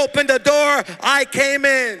when you opened the door, I came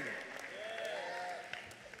in.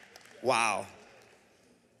 Wow.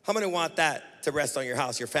 How many want that to rest on your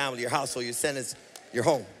house, your family, your household, your sentence, your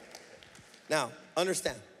home? Now,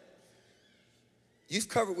 understand.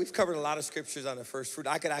 We've covered a lot of scriptures on the first fruit.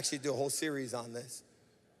 I could actually do a whole series on this.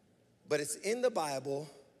 But it's in the Bible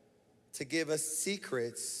to give us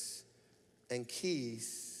secrets and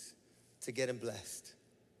keys to getting blessed.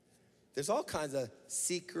 There's all kinds of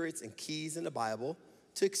secrets and keys in the Bible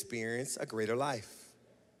to experience a greater life.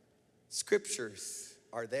 Scriptures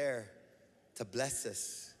are there to bless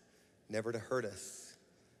us, never to hurt us.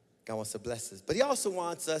 God wants to bless us. But he also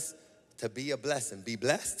wants us to be a blessing. Be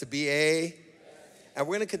blessed, to be a... And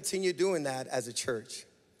we're going to continue doing that as a church.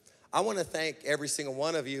 I want to thank every single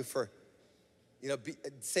one of you for,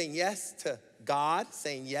 saying yes to God,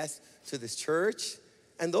 saying yes to this church.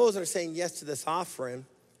 And those that are saying yes to this offering,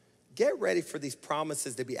 get ready for these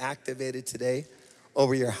promises to be activated today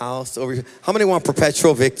over your house. How many want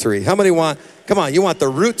perpetual victory? How many want, come on, you want the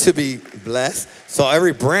root to be blessed, so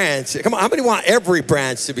every branch, come on, how many want every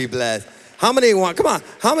branch to be blessed? How many want, come on,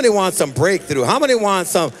 how many want some breakthrough? How many want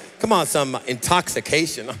some, come on, some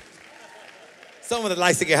intoxication? Someone that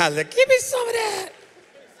likes to get high, like, give me some of that.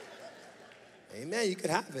 Amen, you could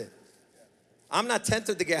have it. I'm not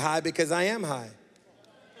tempted to get high because I am high.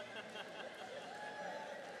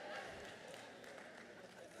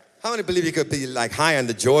 How many believe you could be like high on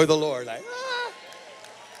the joy of the Lord? Like, ah.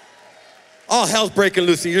 All hell's breaking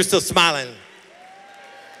loose and you're still smiling.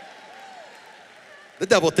 The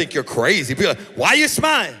devil think you're crazy. Be like, why are you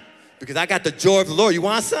smiling? Because I got the joy of the Lord. You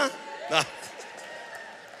want some? No.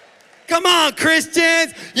 Come on,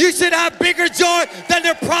 Christians. You should have bigger joy than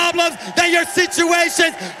their problems, than your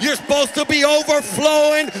situations. You're supposed to be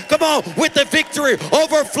overflowing, come on, with the victory,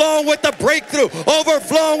 overflowing with the breakthrough,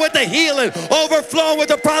 overflowing with the healing, overflowing with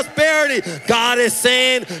the prosperity. God is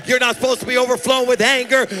saying you're not supposed to be overflowing with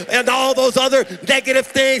anger and all those other negative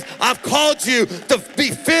things. I've called you to be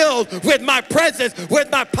filled with my presence,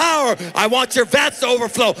 with my power. I want your vats to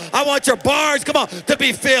overflow. I want your barns, come on, to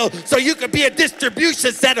be filled so you can be a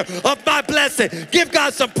distribution center of my blessing. Give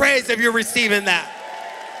God some praise if you're receiving that.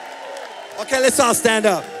 Okay, let's all stand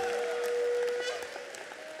up.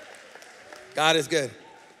 God is good.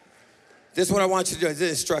 This is what I want you to do. This is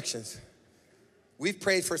instructions. We've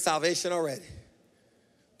prayed for salvation already.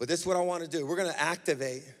 But this is what I want to do. We're going to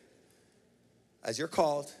activate as you're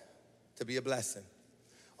called to be a blessing.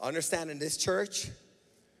 Understand in this church,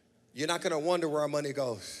 you're not going to wonder where our money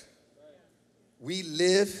goes. We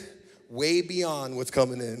live way beyond what's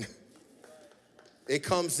coming in. It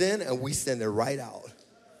comes in and we send it right out.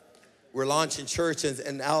 We're launching churches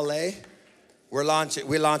in LA. We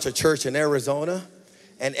launch a church in Arizona.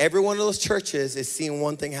 And every one of those churches is seeing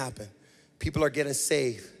one thing happen. People are getting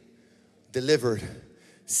saved, delivered,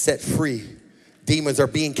 set free. Demons are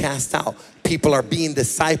being cast out. People are being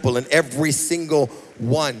discipled in every single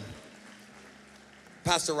one.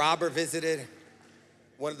 Pastor Robert visited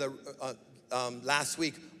one of the, last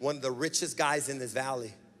week, one of the richest guys in this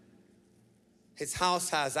valley. His house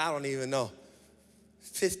has, I don't even know,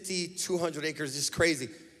 50, 200 acres, just crazy.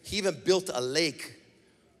 He even built a lake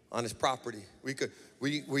on his property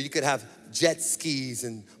where you could have jet skis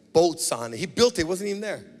and boats on it. He built it, wasn't even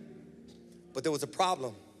there. But there was a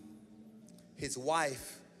problem. His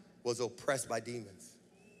wife was oppressed by demons.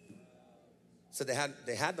 So they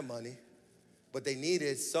had the money, but they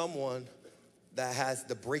needed someone that has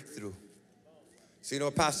the breakthrough. So you know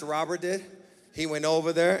what Pastor Robert did? He went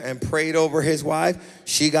over there and prayed over his wife.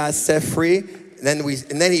 She got set free. And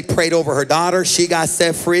then he prayed over her daughter. She got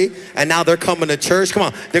set free. And now they're coming to church. Come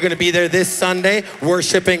on. They're going to be there this Sunday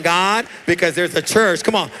worshiping God because there's a church.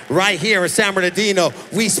 Come on. Right here in San Bernardino.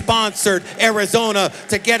 We sponsored Arizona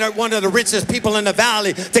to get one of the richest people in the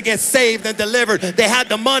valley to get saved and delivered. They had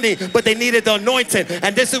the money, but they needed the anointing.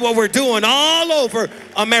 And this is what we're doing all over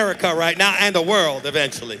America right now and the world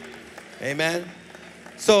eventually. Amen.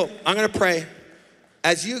 So I'm going to pray.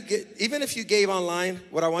 As you get, even if you gave online,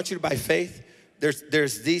 what I want you to, by faith,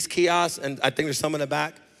 there's these kiosks, and I think there's some in the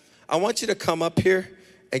back. I want you to come up here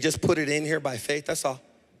and just put it in here by faith. That's all.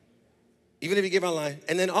 Even if you give online.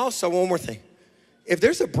 And then also, one more thing. If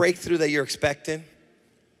there's a breakthrough that you're expecting,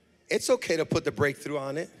 it's okay to put the breakthrough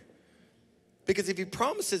on it. Because if he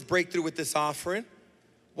promises breakthrough with this offering,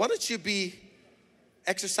 why don't you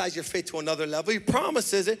exercise your faith to another level? He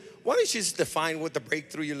promises it. Why don't you just define what the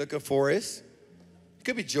breakthrough you're looking for is? It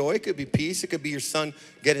could be joy, it could be peace, it could be your son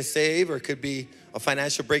getting saved, or it could be a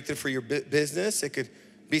financial breakthrough for your business. It could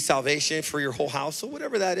be salvation for your whole household,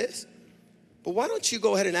 whatever that is. But why don't you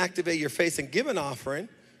go ahead and activate your faith and give an offering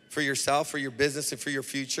for yourself, for your business, and for your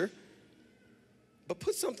future? But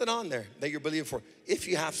put something on there that you're believing for. If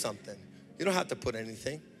you have something, you don't have to put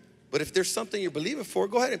anything. But if there's something you're believing for,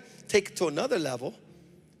 go ahead and take it to another level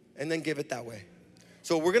and then give it that way.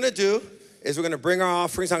 So what we're going to do is we're going to bring our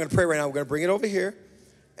offerings. I'm going to pray right now. We're going to bring it over here.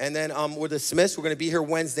 And then we're dismissed. We're going to be here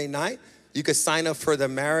Wednesday night. You could sign up for the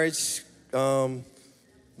marriage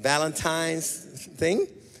Valentine's thing.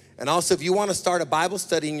 And also, if you want to start a Bible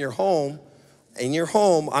study in your home,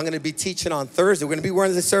 I'm going to be teaching on Thursday. We're going to be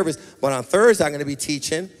Wednesday service, but on Thursday, I'm going to be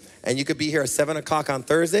teaching. And you could be here at 7 o'clock on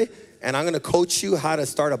Thursday. And I'm going to coach you how to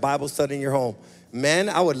start a Bible study in your home. Men,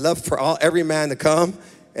 I would love for every man to come.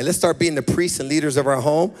 And let's start being the priests and leaders of our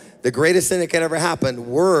home. The greatest thing that can ever happen,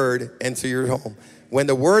 word enter your home. When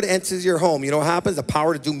the word enters your home, you know what happens? The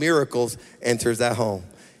power to do miracles enters that home.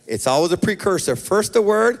 It's always a precursor. First the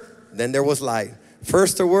word, then there was light.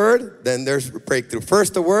 First the word, then there's breakthrough.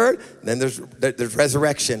 First the word, then there's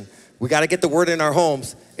resurrection. We got to get the word in our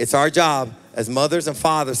homes. It's our job as mothers and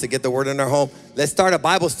fathers to get the word in our home. Let's start a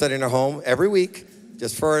Bible study in our home every week,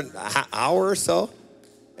 just for an hour or so.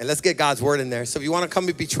 And let's get God's word in there. So if you want to come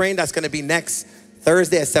and be trained, that's going to be next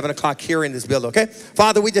Thursday at 7 o'clock here in this building, okay?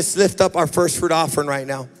 Father, we just lift up our first fruit offering right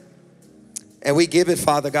now. And we give it,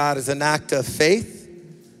 Father God, as an act of faith.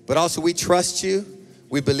 But also we trust you.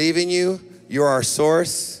 We believe in you. You're our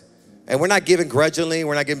source. And we're not giving grudgingly.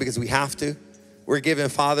 We're not giving because we have to. We're giving,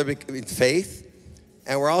 Father, in faith.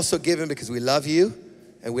 And we're also giving because we love you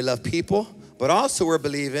and we love people. But also we're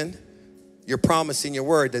believing your promise in your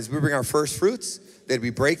word that as we bring our first fruits, there'd be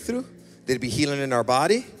breakthrough, there'd be healing in our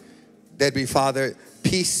body, there'd be, Father,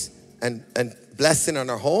 peace and blessing in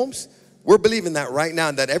our homes. We're believing that right now,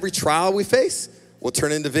 and that every trial we face will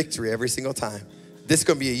turn into victory every single time. This is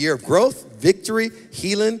going to be a year of growth, victory,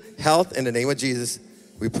 healing, health. In the name of Jesus,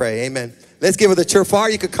 we pray. Amen. Let's give it a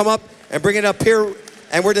churfar. You could come up and bring it up here.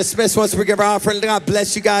 And we're dismissed once we give our offering. God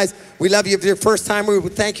bless you guys. We love you. If you're your first time, we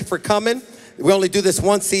thank you for coming. We only do this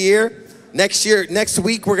once a year. Next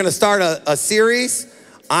week, we're going to start a series,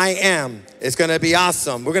 I Am. It's going to be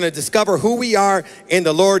awesome. We're going to discover who we are in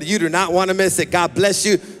the Lord. You do not want to miss it. God bless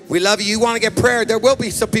you. We love you. You want to get prayer? There will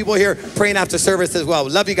be some people here praying after service as well.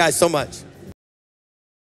 We love you guys so much.